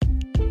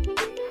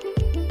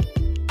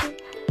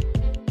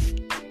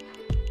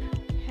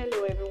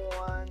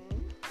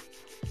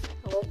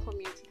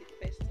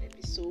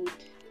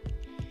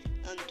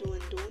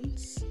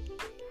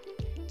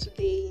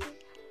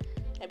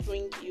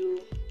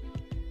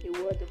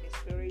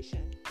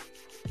celebration,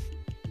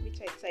 which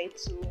I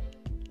title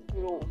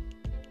Grow.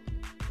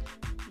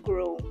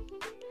 Grow.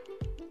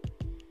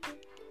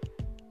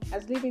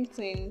 As living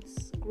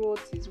things,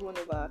 growth is one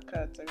of our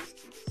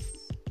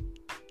characteristics.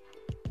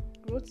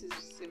 Growth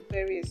is a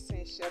very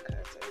essential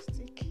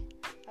characteristic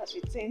as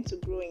we tend to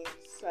grow in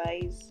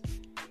size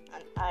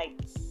and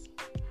height.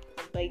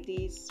 And by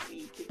this,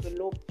 we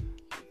develop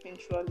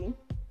eventually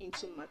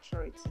into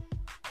maturity.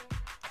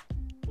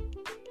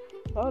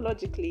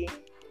 Biologically,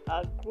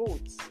 our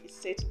growth is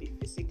said to be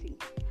physically.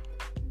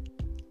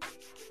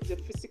 The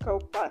physical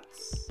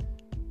parts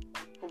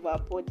of our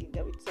body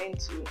that we tend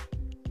to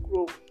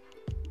grow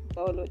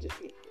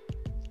biologically.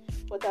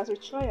 But as we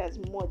try as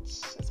much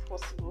as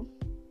possible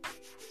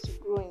to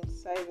grow in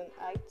size and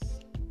height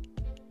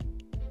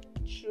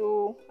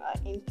through our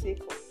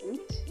intake of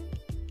food,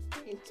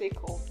 intake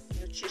of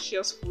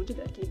nutritious food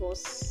that give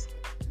us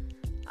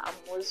our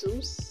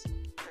muscles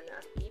and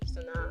our hips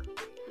and our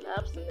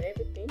labs and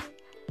everything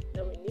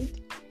that we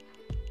need,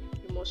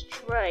 we must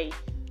try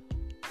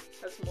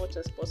as much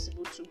as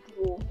possible to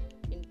grow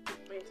in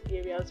different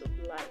areas of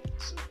life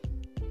too.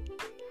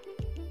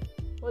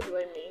 What do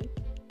I mean?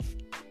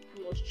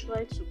 We must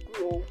try to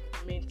grow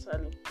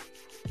mentally.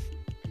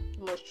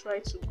 We must try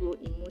to grow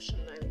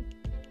emotionally.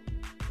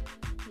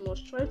 We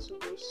must try to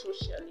grow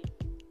socially.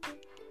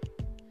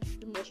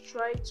 We must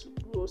try to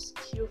grow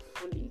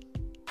skillfully.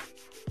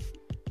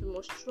 We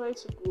must try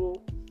to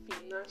grow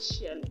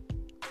financially.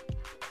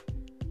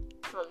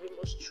 And we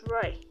must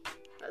try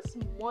as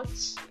much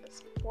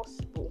as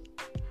possible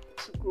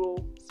to grow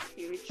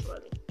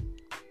spiritually.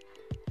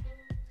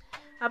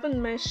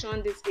 Having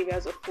mentioned these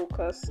areas of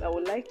focus, I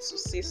would like to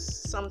say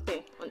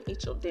something on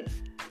each of them.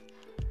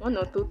 One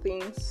or two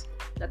things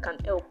that can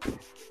help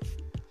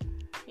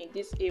in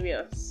these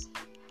areas.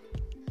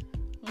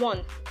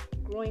 1.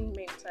 Growing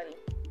mentally.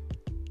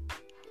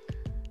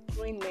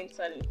 Growing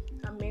mentally.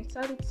 Our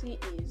mentality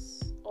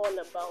is all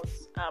about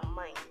our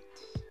mind.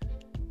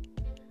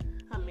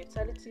 Our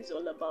mentality is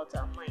all about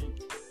our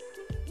mind.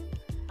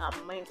 Our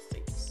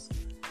mindsets.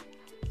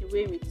 The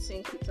way we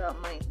think with our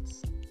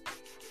minds.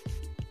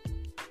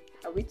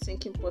 Are we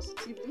thinking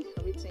positively?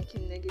 Are we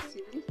thinking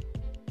negatively?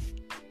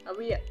 Are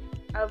we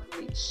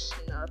average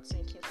in our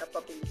thinking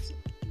capability?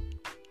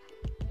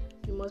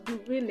 We must be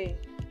willing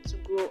to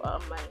grow our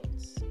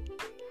minds.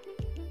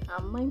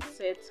 Our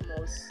mindset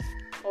must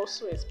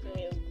also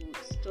experience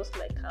growth, just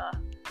like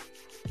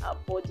our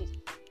body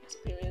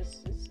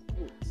experiences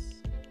growth.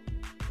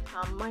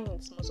 Our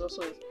minds must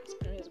also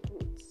experience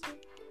growth.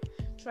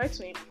 Try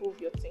to improve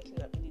your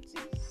thinking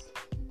abilities.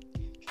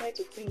 Try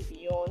to think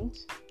beyond.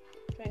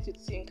 Try to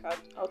think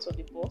out of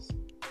the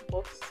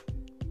box.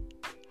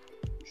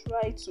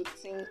 Try to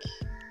think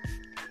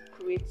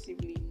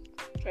creatively.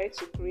 Try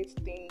to create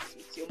things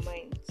with your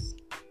minds.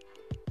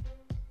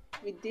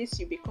 With this,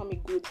 you become a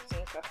good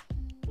thinker.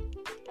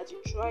 As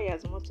you try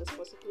as much as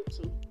possible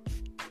to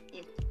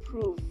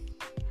improve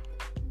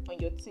on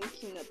your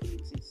thinking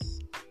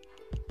abilities,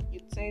 you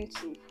tend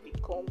to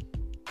become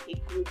a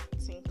good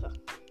thinker.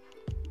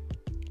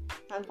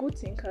 And good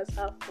thinkers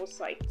have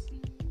foresight.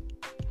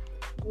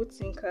 Good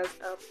thinkers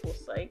have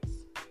foresight.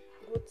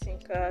 Good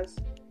thinkers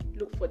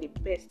look for the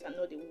best and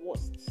not the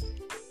worst.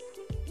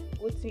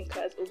 Good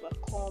thinkers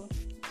overcome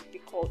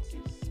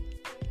difficulties.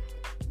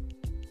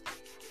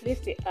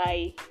 Place a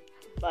high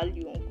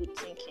value on good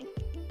thinking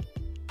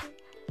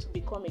to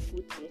become a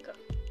good thinker.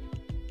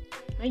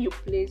 When you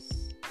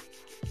place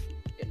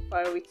a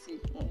priority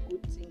on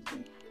good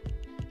thinking,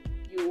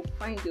 you will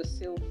find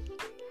yourself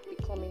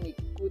becoming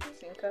a good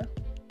thinker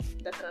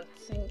that can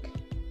think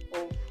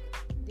of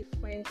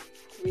different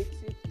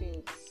creative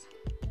things.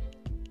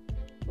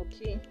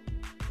 Okay,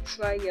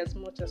 try as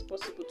much as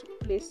possible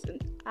to place an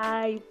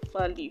high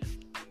value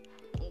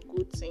on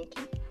good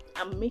thinking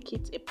and make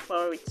it a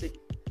priority.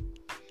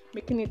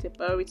 Making it a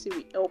priority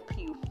will help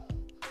you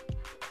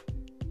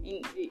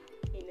in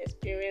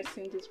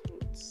experiencing these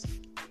growths.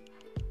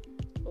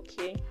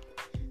 Okay,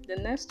 the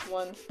next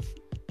one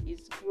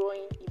is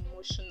growing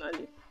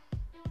emotionally.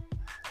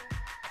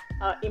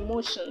 Our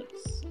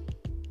emotions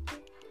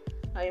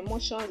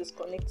is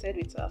connected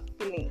with our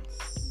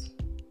feelings.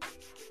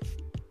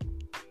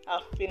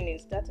 Our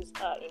feelings, that is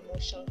our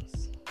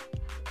emotions.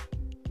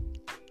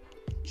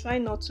 Try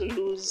not to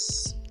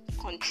lose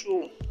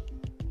control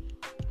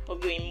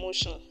of your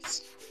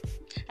emotions.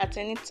 At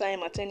any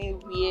time, at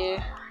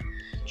anywhere,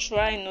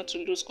 try not to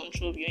lose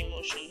control of your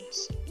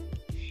emotions.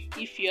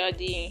 If you are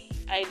the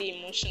highly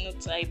emotional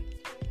type,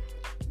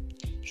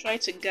 try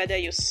to gather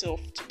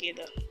yourself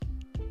together.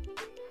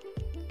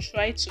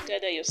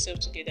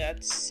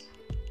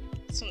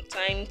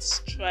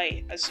 Sometimes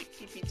try,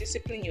 if you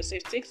discipline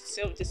yourself, take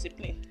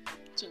self-discipline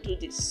to do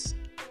this.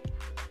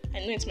 I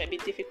know it might be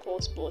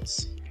difficult, but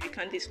if you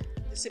can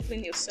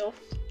discipline yourself,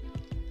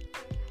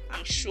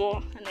 I'm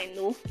sure and I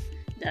know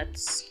that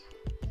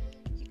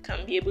you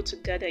can be able to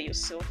gather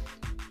yourself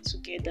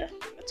together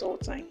at all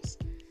times.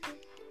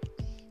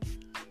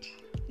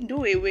 Do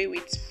away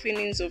with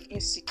feelings of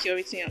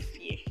insecurity and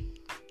fear.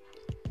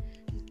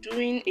 Do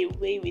doing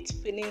away with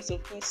feelings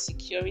of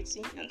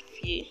insecurity and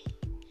fear.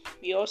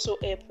 We also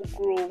help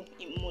grow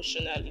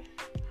emotionally.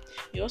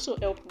 We also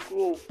help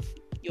grow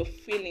your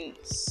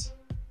feelings.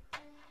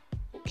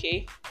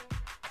 Okay?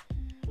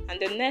 And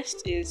the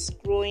next is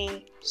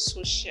growing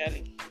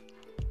socially.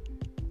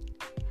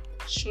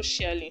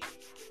 Socially.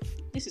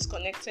 This is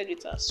connected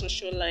with our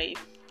social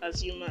life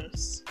as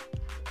humans.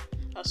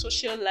 Our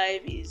social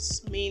life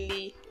is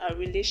mainly our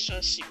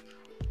relationship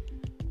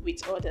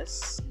with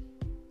others.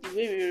 The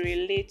way we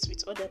relate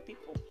with other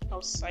people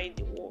outside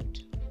the world.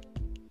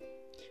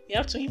 We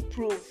have to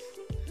improve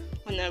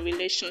on our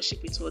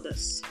relationship with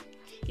others.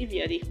 If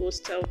you are the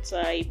hostile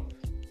type,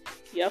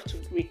 you have to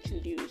break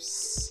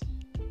loose.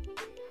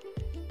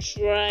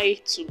 Try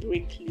to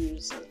break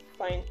loose and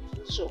find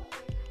pleasure.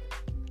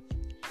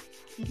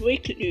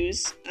 Break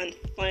loose and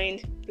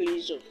find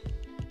pleasure.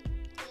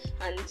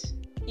 And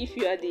if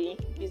you are the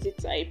busy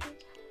type,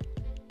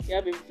 you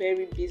have a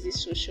very busy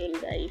social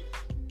life,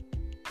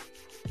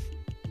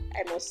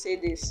 I must say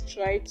this,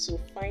 try to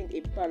find a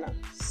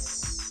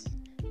balance.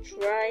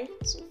 Try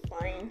to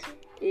find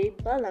a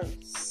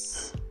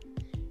balance.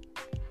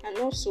 And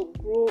also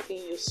grow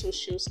in your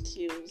social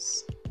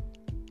skills.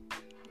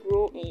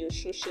 Grow in your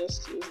social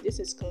skills. This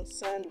is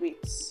concerned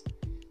with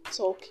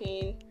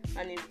talking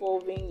and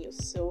involving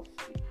yourself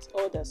with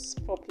others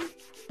properly.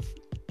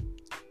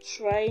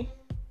 Try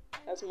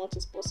as much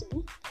as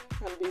possible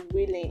and be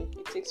willing.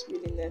 It takes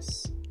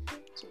willingness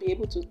to be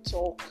able to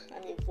talk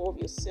and involve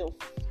yourself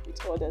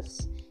with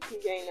others.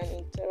 If you're in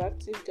an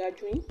interactive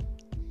gathering,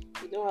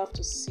 you don't have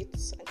to sit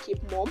and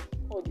keep mum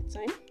all the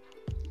time.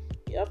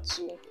 You have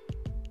to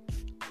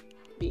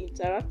be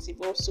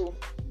interactive also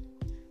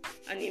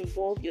and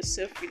involve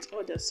yourself with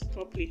others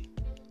properly.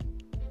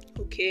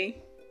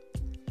 Okay?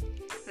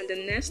 And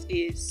the next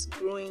is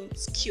growing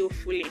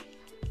skillfully.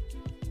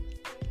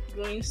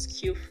 Growing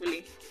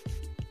skillfully.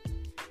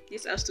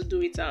 This has to do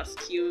with our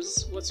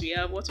skills, what we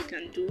have, what we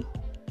can do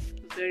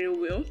very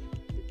well,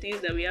 the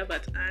things that we have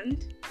at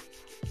hand,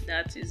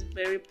 that is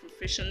very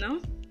professional,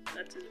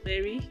 that is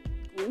very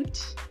good.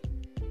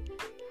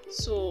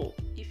 So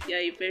if you are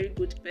a very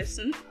good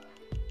person,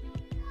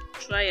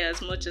 try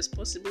as much as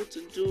possible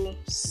to do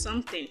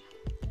something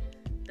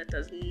that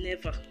has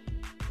never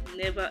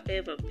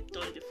ever been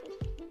done before.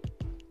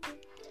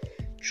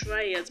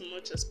 Try as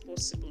much as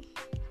possible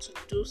to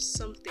do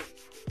something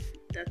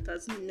that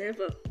has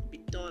never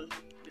been done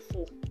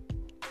before.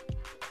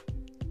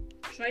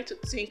 Try to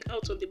think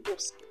out of the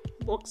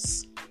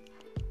box.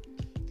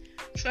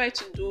 Try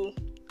to do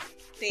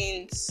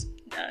things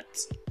that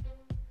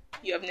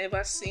you have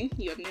never seen,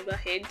 you have never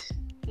heard,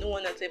 no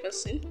one has ever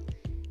seen.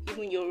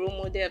 Even your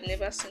role model have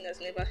never seen, has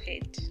never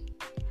heard.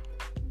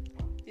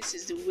 This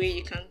is the way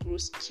you can grow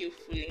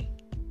skillfully.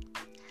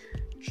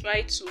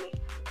 Try to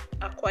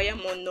acquire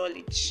more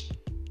knowledge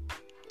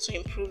to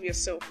improve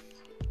yourself.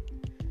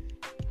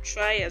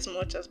 Try as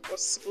much as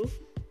possible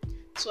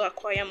to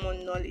acquire more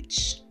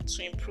knowledge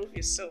to improve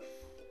yourself.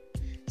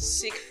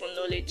 Seek for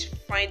knowledge,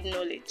 find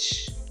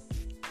knowledge.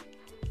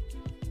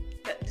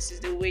 This is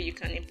the way you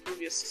can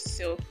improve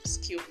yourself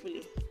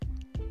skillfully.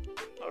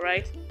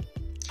 Alright?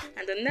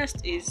 And the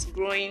next is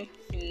growing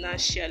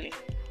financially.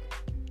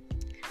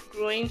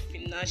 Growing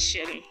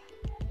financially.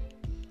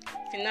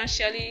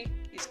 Financially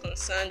is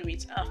concerned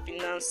with our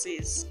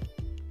finances.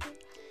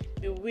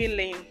 Be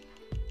willing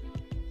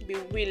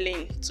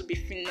to be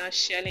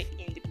financially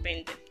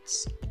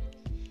independent.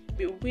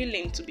 Be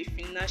willing to be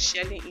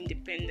financially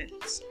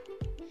independent.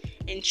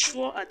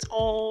 Ensure at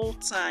all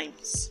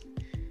times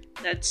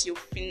that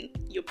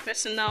your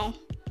personal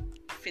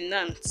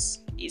finance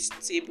is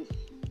stable.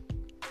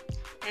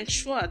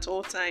 Ensure at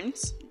all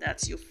times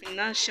that your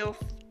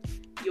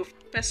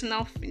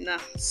personal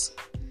finance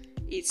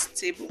is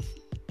stable.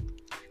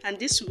 And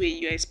this way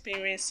you are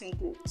experiencing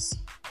growth.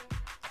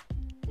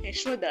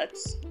 Ensure that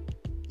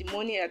the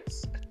money at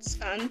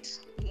hand,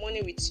 the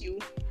money with you,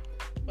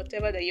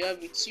 whatever that you have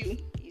with you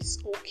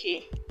is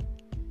okay.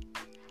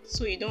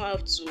 So you don't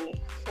have to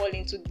fall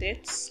into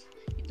debts.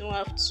 You don't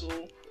have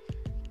to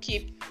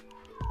keep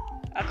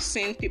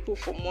asking people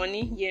for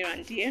money here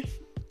and there.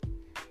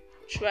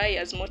 Try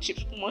as much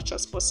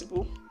as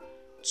possible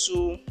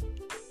to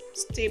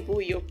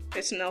stable your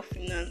personal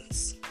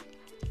finance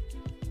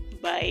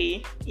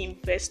by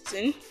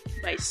investing,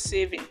 by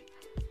saving.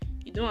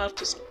 You don't have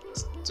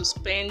to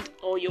spend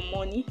all your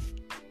money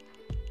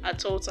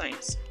at all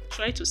times.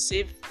 Try to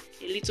save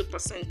a little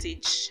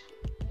percentage.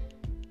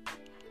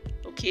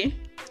 Okay?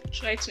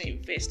 Try to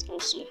invest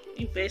also.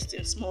 Invest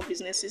in small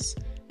businesses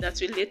that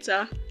will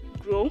later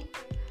grow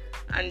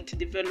and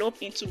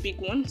develop into big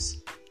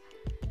ones.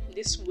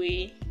 This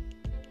way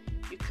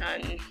you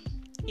can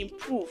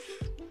improve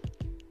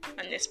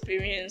and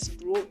experience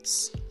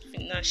growth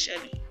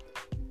financially.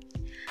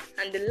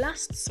 And the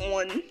last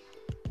one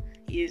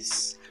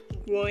is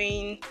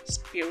growing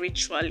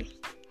spiritually.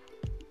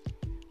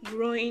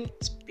 Growing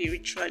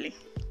spiritually.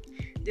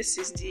 This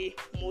is the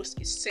most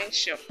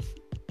essential.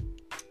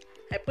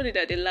 I put it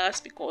at the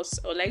last because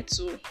I would like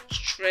to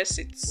stress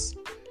it.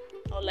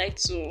 I would like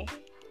to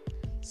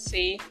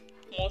say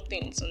more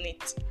things on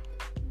it.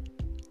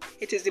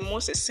 It is the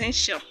most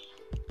essential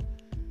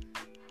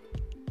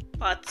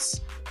part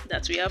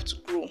that we have to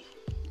grow.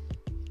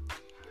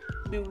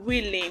 Be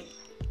willing.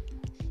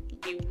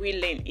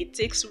 It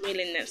takes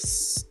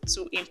willingness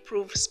to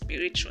improve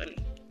spiritually.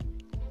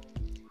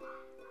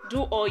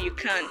 Do all you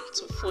can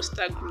to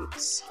foster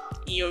growth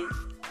in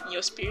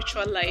your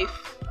spiritual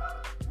life.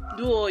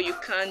 Do all you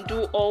can,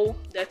 do all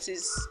that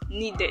is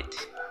needed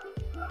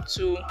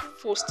to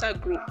foster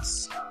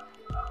growth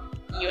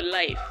in your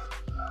life.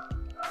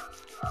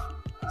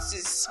 It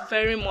is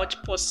very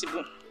much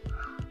possible.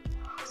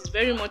 It is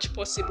very much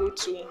possible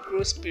to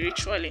grow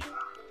spiritually,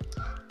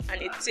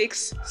 and it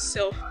takes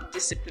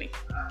self-discipline.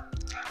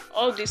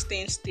 All these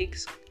things take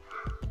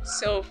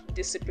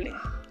self-discipline.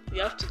 We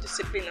have to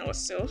discipline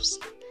ourselves.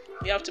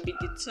 We have to be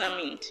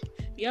determined.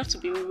 We have to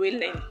be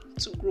willing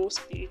to grow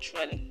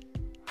spiritually.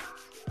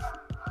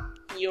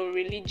 Your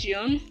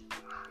religion,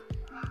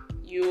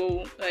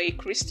 you are a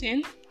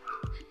Christian,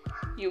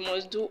 you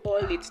must do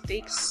all it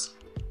takes.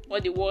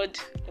 What the word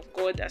of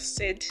God has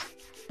said,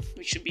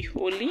 we should be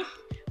holy,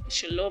 we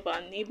should love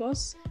our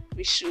neighbors,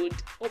 we should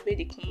obey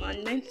the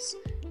commandments,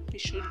 we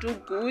should do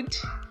good,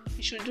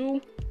 we should do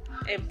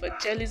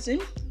evangelism,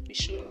 we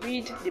should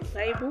read the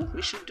Bible,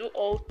 we should do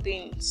all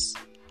things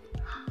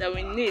that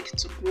we need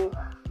to grow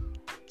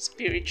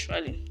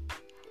spiritually.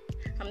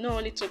 I'm not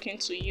only talking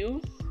to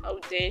you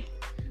out there,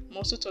 I'm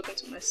also talking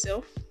to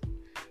myself.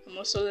 I'm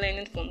also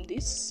learning from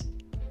this.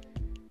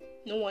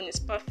 No one is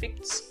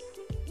perfect.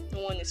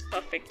 No one is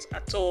perfect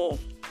at all.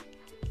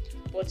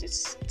 But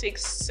it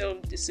takes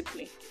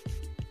self-discipline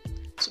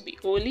to be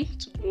holy,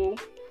 to grow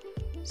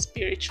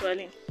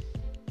spiritually.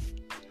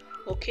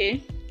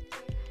 Okay?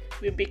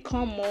 We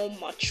become more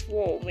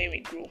mature when we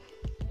grow.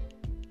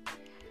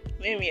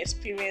 When we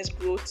experience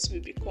growth, we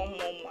become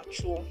more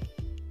mature.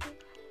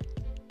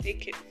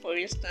 Take it, for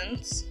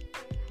instance,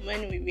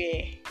 when we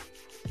were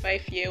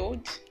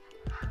 5-year-old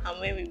and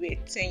when we were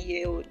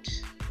 10-year-old,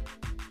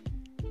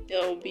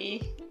 there will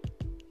be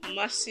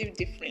massive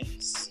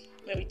difference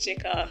when we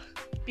check our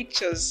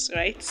pictures,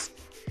 right?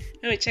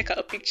 When we check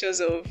our pictures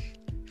of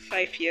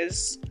 5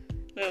 years,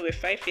 when we were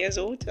 5 years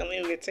old and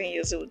when we were 10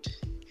 years old,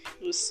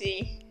 you'll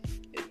see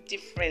a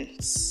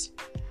difference,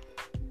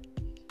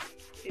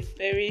 a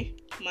very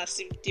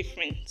massive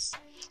difference.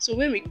 So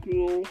when we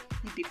grow,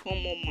 we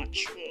become more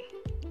mature.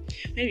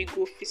 When we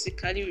grow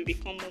physically, we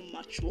become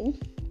more mature.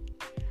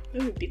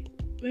 When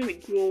we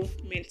grow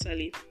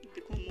mentally, we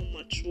become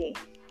more mature.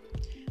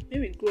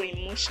 When we grow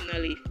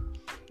emotionally,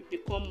 we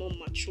become more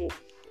mature.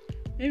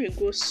 When we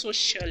grow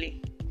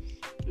socially,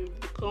 we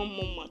become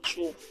more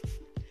mature.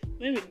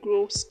 When we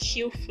grow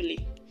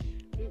skillfully,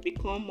 we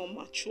become more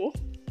mature.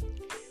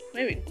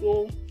 When we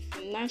grow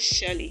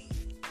financially,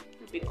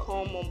 we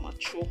become more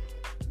mature.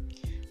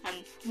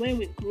 And when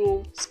we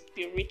grow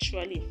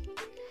spiritually,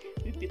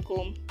 we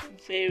become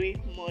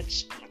very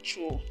much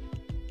mature.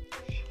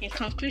 In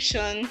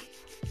conclusion,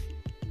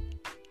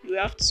 we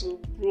have to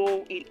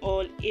grow in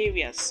all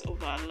areas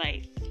of our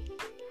life.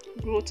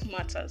 Growth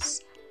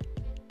matters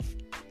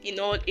in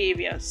all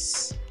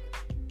areas.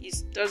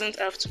 It doesn't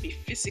have to be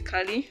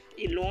physically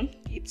alone,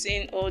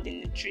 eating all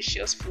the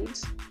nutritious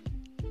foods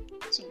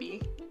to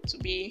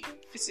be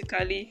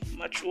physically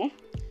mature.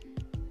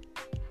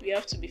 We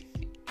have to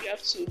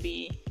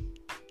be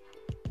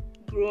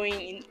growing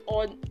in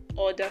all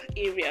other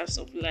areas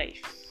of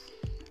life,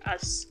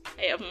 as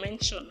I have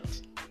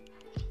mentioned.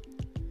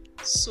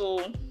 So,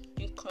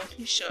 in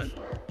conclusion,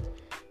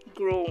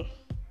 grow.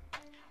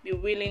 Be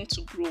willing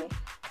to grow.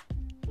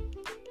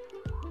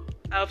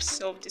 Have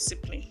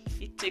self-discipline.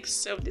 It takes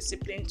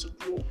self-discipline to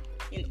grow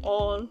in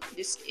all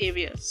these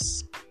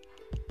areas.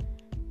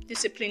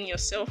 Discipline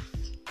yourself,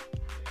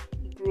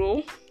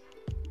 grow,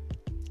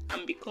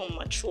 and become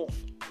mature.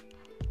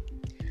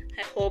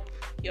 I hope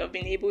you have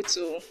been able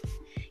to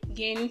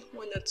gain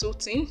one or two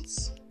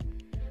things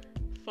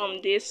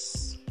from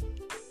this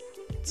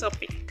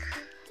topic.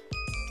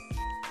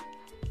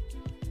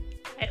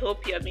 I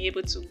hope you have been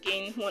able to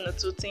gain one or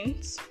two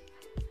things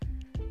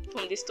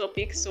from this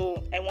topic.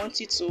 So I want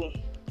you to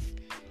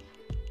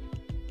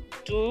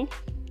do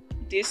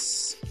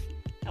this.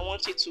 I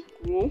want you to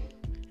grow.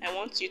 I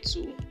want you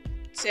to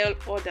tell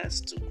others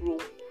to grow.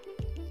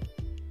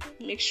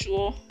 Make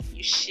sure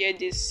you share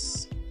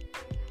this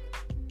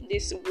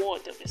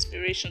word of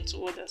inspiration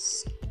to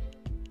others.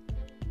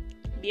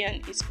 Be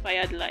an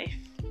inspired life.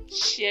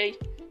 Share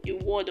a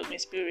word of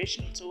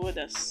inspiration to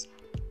others.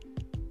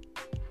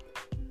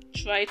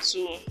 Try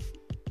to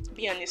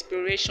be an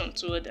inspiration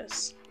to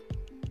others.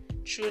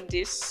 Through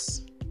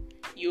this,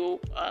 you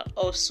are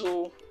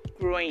also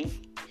growing.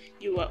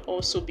 You are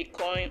also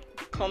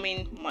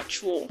becoming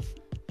mature.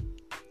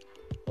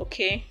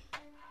 Okay?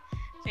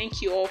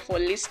 Thank you all for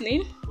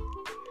listening,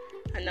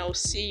 and I'll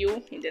see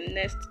you in the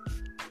next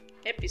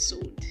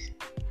episode.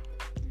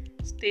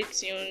 Stay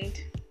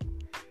tuned,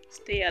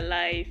 stay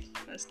alive,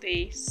 and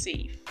stay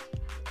safe.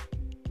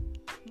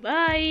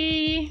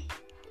 Bye.